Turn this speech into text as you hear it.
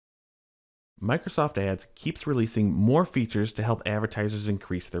Microsoft Ads keeps releasing more features to help advertisers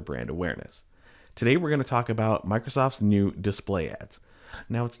increase their brand awareness. Today we're going to talk about Microsoft's new display ads.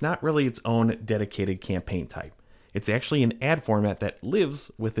 Now, it's not really its own dedicated campaign type. It's actually an ad format that lives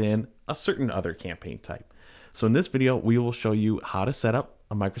within a certain other campaign type. So in this video, we will show you how to set up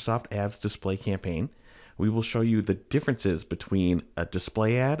a Microsoft Ads display campaign. We will show you the differences between a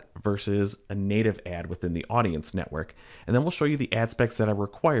display ad versus a native ad within the audience network. And then we'll show you the ad specs that are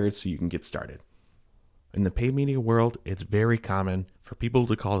required so you can get started. In the paid media world, it's very common for people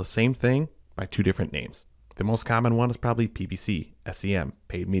to call the same thing by two different names. The most common one is probably PPC, SEM,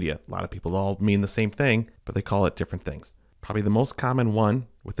 paid media. A lot of people all mean the same thing, but they call it different things. Probably the most common one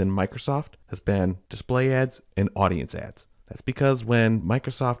within Microsoft has been display ads and audience ads. That's because when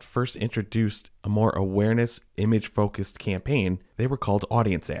Microsoft first introduced a more awareness, image-focused campaign, they were called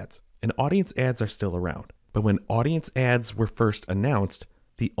audience ads. And audience ads are still around. But when audience ads were first announced,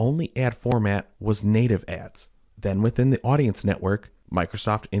 the only ad format was native ads. Then within the audience network,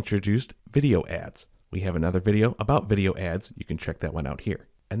 Microsoft introduced video ads. We have another video about video ads. You can check that one out here.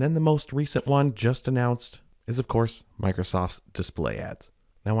 And then the most recent one just announced is, of course, Microsoft's display ads.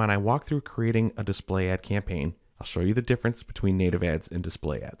 Now, when I walk through creating a display ad campaign, I'll show you the difference between native ads and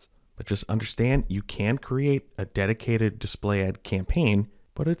display ads. But just understand you can create a dedicated display ad campaign,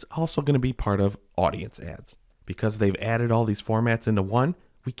 but it's also going to be part of audience ads. Because they've added all these formats into one,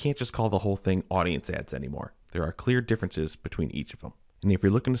 we can't just call the whole thing audience ads anymore. There are clear differences between each of them. And if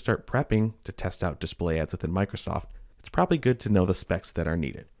you're looking to start prepping to test out display ads within Microsoft, it's probably good to know the specs that are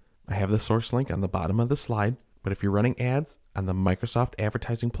needed. I have the source link on the bottom of the slide, but if you're running ads on the Microsoft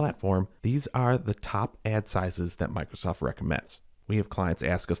advertising platform, these are the top ad sizes that Microsoft recommends. We have clients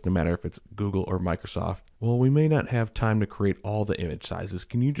ask us, no matter if it's Google or Microsoft, well, we may not have time to create all the image sizes.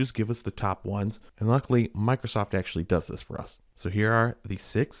 Can you just give us the top ones? And luckily, Microsoft actually does this for us. So here are the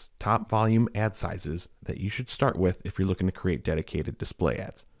 6 top volume ad sizes that you should start with if you're looking to create dedicated display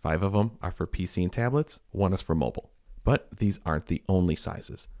ads. 5 of them are for PC and tablets, 1 is for mobile. But these aren't the only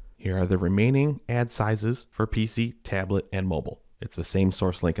sizes. Here are the remaining ad sizes for PC, tablet, and mobile. It's the same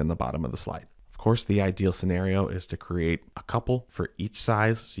source link on the bottom of the slide. Of course, the ideal scenario is to create a couple for each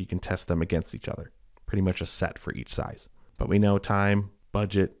size so you can test them against each other. Pretty much a set for each size. But we know time,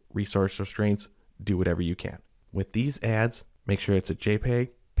 budget, resource restraints, do whatever you can. With these ads, make sure it's a JPEG,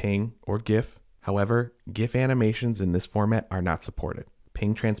 PNG, or GIF. However, GIF animations in this format are not supported.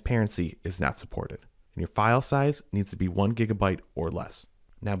 PNG transparency is not supported. And your file size needs to be 1 GB or less.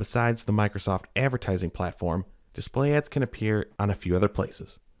 Now, besides the Microsoft advertising platform, display ads can appear on a few other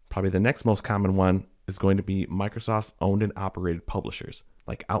places. Probably the next most common one is going to be Microsoft's owned and operated publishers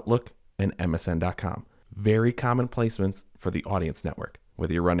like Outlook and MSN.com. Very common placements for the audience network,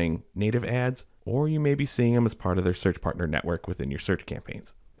 whether you're running native ads or you may be seeing them as part of their search partner network within your search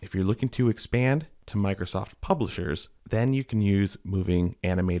campaigns. If you're looking to expand to Microsoft publishers, then you can use moving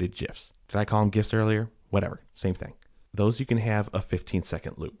animated GIFs. Did I call them GIFs earlier? Whatever, same thing. Those you can have a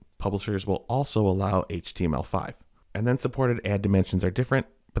 15-second loop. Publishers will also allow HTML5. And then supported ad dimensions are different,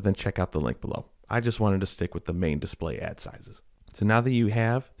 but then check out the link below. I just wanted to stick with the main display ad sizes. So now that you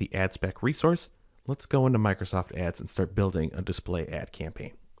have the ad spec resource, let's go into Microsoft Ads and start building a display ad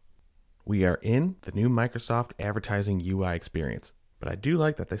campaign. We are in the new Microsoft advertising UI experience, but I do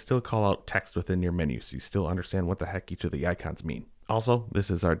like that they still call out text within your menu so you still understand what the heck each of the icons mean. Also, this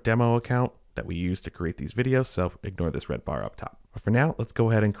is our demo account that we use to create these videos, so ignore this red bar up top. But for now, let's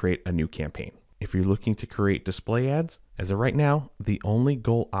go ahead and create a new campaign. If you're looking to create display ads, as of right now, the only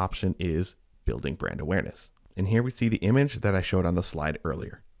goal option is building brand awareness. And here we see the image that I showed on the slide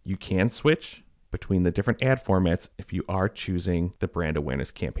earlier. You can switch between the different ad formats if you are choosing the brand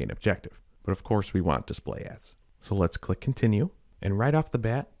awareness campaign objective. But of course, we want display ads. So let's click continue. And right off the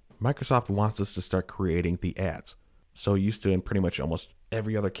bat, Microsoft wants us to start creating the ads. So used to in pretty much almost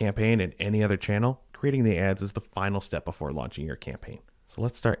every other campaign and any other channel, creating the ads is the final step before launching your campaign. So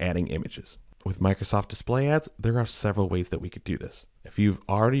let's start adding images. With Microsoft display ads, there are several ways that we could do this. If you've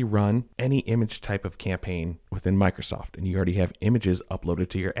already run any image type of campaign within Microsoft and you already have images uploaded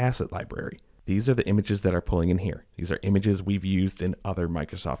to your asset library, these are the images that are pulling in here. These are images we've used in other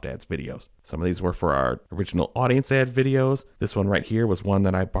Microsoft Ads videos. Some of these were for our original audience ad videos. This one right here was one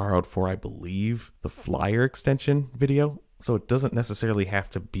that I borrowed for, I believe, the flyer extension video. So it doesn't necessarily have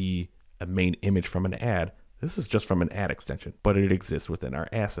to be a main image from an ad. This is just from an ad extension, but it exists within our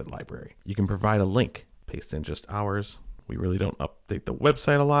asset library. You can provide a link, paste in just ours. We really don't update the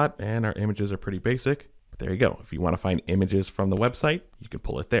website a lot, and our images are pretty basic. But there you go. If you want to find images from the website, you can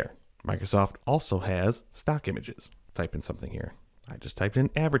pull it there. Microsoft also has stock images. Type in something here. I just typed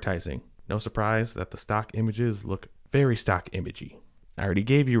in advertising. No surprise that the stock images look very stock imagey. I already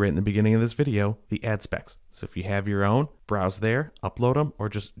gave you right in the beginning of this video the ad specs. So if you have your own, browse there, upload them, or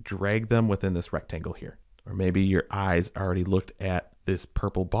just drag them within this rectangle here. Or maybe your eyes already looked at this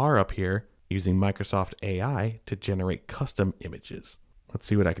purple bar up here using Microsoft AI to generate custom images. Let's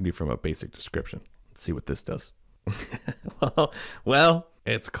see what I can do from a basic description. Let's see what this does. well,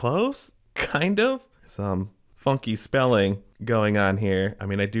 it's close, kind of. Some funky spelling going on here. I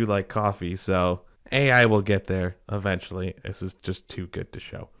mean, I do like coffee, so AI will get there eventually. This is just too good to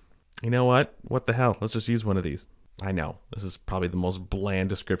show. You know what? What the hell? Let's just use one of these. I know, this is probably the most bland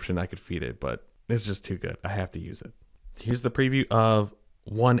description I could feed it, but it's just too good. I have to use it. Here's the preview of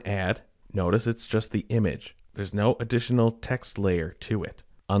one ad. Notice it's just the image. There's no additional text layer to it.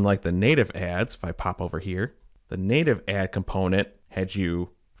 Unlike the native ads, if I pop over here, the native ad component had you,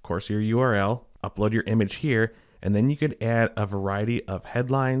 of course, your URL, upload your image here, and then you could add a variety of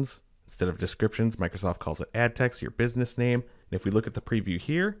headlines. Instead of descriptions, Microsoft calls it ad text, your business name. And if we look at the preview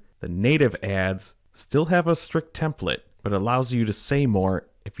here, the native ads still have a strict template, but allows you to say more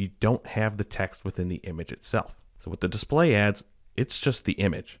if you don't have the text within the image itself. So with the display ads, it's just the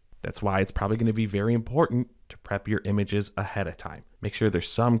image. That's why it's probably going to be very important to prep your images ahead of time. Make sure there's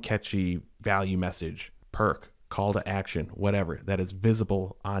some catchy value message, perk, call to action, whatever, that is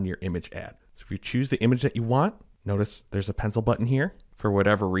visible on your image ad. So if you choose the image that you want, notice there's a pencil button here. For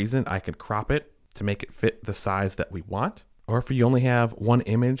whatever reason, I can crop it to make it fit the size that we want. Or if you only have one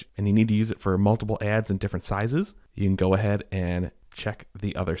image and you need to use it for multiple ads in different sizes, you can go ahead and check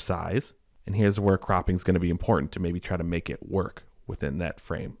the other size. And here's where cropping is going to be important to maybe try to make it work within that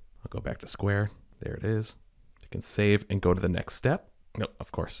frame. I'll go back to square. There it is. You can save and go to the next step. No,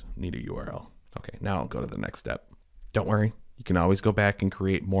 of course, need a URL. Okay, now I'll go to the next step. Don't worry, you can always go back and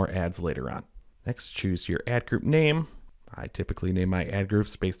create more ads later on. Next, choose your ad group name. I typically name my ad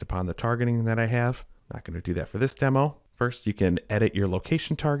groups based upon the targeting that I have. Not going to do that for this demo. First, you can edit your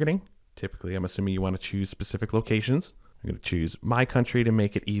location targeting. Typically, I'm assuming you want to choose specific locations. I'm going to choose my country to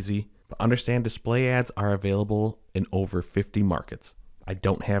make it easy, but understand display ads are available in over 50 markets. I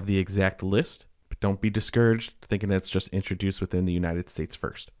don't have the exact list, but don't be discouraged thinking that's just introduced within the United States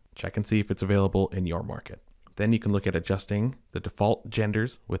first. Check and see if it's available in your market. Then you can look at adjusting the default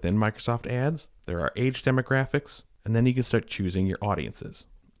genders within Microsoft Ads. There are age demographics, and then you can start choosing your audiences.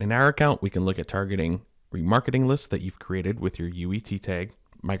 In our account, we can look at targeting remarketing lists that you've created with your UET tag.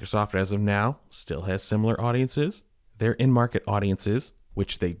 Microsoft, as of now, still has similar audiences. They're in-market audiences,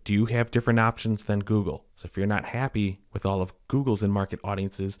 which they do have different options than Google. So if you're not happy with all of Google's in-market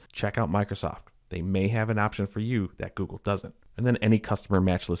audiences, check out Microsoft. They may have an option for you that Google doesn't. And then any customer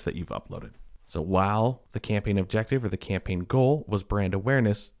match list that you've uploaded. So while the campaign objective or the campaign goal was brand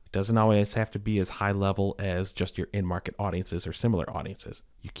awareness, it doesn't always have to be as high level as just your in-market audiences or similar audiences.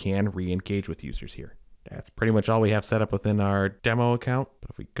 You can re-engage with users here. That's pretty much all we have set up within our demo account. But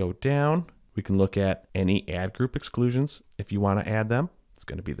if we go down, we can look at any ad group exclusions if you want to add them. It's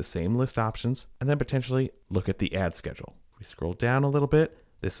going to be the same list options, and then potentially look at the ad schedule. If we scroll down a little bit,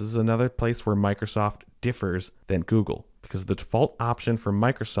 this is another place where Microsoft differs than Google, because the default option for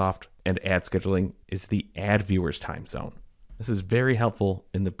Microsoft and ad scheduling is the ad viewer's time zone. This is very helpful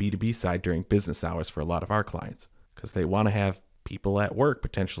in the B2B side during business hours for a lot of our clients, because they want to have people at work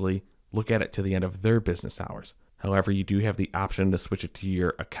potentially look at it to the end of their business hours. However, you do have the option to switch it to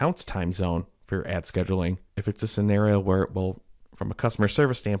your account's time zone for your ad scheduling if it's a scenario where, well, from a customer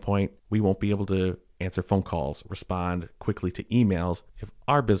service standpoint, we won't be able to answer phone calls, respond quickly to emails if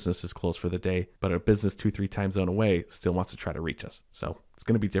our business is closed for the day, but a business 2-3 time zone away still wants to try to reach us. So it's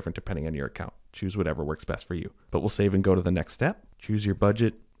going to be different depending on your account. Choose whatever works best for you. But we'll save and go to the next step. Choose your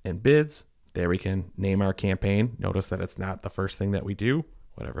budget and bids. There we can name our campaign. Notice that it's not the first thing that we do.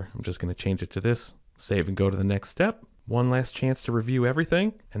 Whatever, I'm just going to change it to this. Save and go to the next step. One last chance to review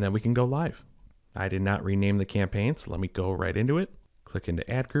everything, and then we can go live. I did not rename the campaign, so let me go right into it. Click into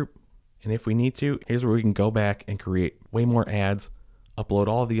ad group. And if we need to, here's where we can go back and create way more ads, upload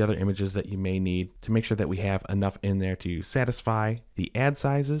all the other images that you may need to make sure that we have enough in there to satisfy the ad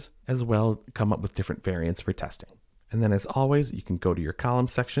sizes, as well come up with different variants for testing. And then as always, you can go to your column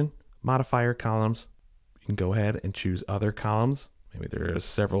section, modify your columns. You can go ahead and choose other columns. Maybe there are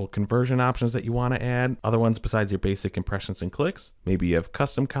several conversion options that you want to add, other ones besides your basic impressions and clicks. Maybe you have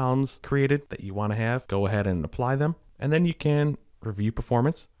custom columns created that you want to have. Go ahead and apply them. And then you can review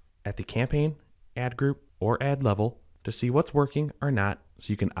performance at the campaign, ad group, or ad level to see what's working or not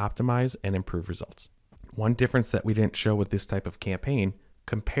so you can optimize and improve results. One difference that we didn't show with this type of campaign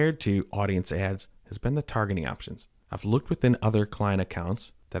compared to audience ads has been the targeting options. I've looked within other client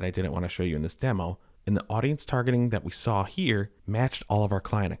accounts that I didn't want to show you in this demo, and the audience targeting that we saw here matched all of our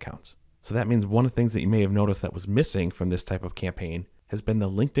client accounts. So that means one of the things that you may have noticed that was missing from this type of campaign has been the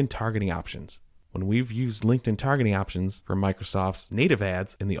LinkedIn targeting options. When we've used LinkedIn targeting options for Microsoft's native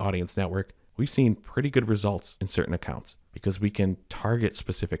ads in the audience network, we've seen pretty good results in certain accounts because we can target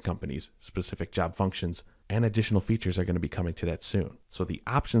specific companies, specific job functions, and additional features are going to be coming to that soon. So the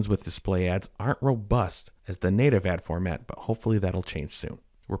options with display ads aren't robust as the native ad format, but hopefully that'll change soon.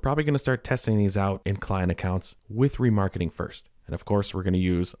 We're probably going to start testing these out in client accounts with remarketing first. And of course, we're going to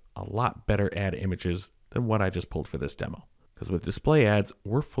use a lot better ad images than what I just pulled for this demo. Because with display ads,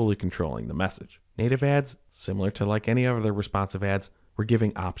 we're fully controlling the message. Native ads, similar to like any other responsive ads, we're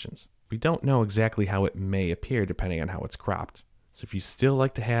giving options. We don't know exactly how it may appear depending on how it's cropped. So if you still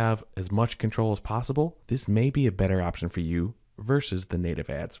like to have as much control as possible, this may be a better option for you versus the native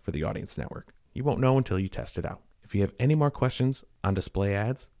ads for the audience network. You won't know until you test it out. If you have any more questions on display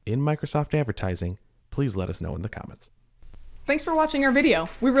ads in Microsoft advertising, please let us know in the comments. Thanks for watching our video.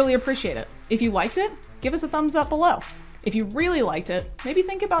 We really appreciate it. If you liked it, give us a thumbs up below. If you really liked it, maybe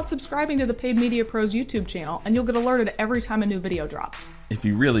think about subscribing to the Paid Media Pros YouTube channel and you'll get alerted every time a new video drops. If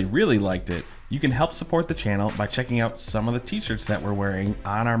you really liked it, you can help support the channel by checking out some of the t-shirts that we're wearing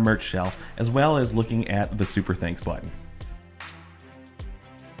on our merch shelf, as well as looking at the Super Thanks button.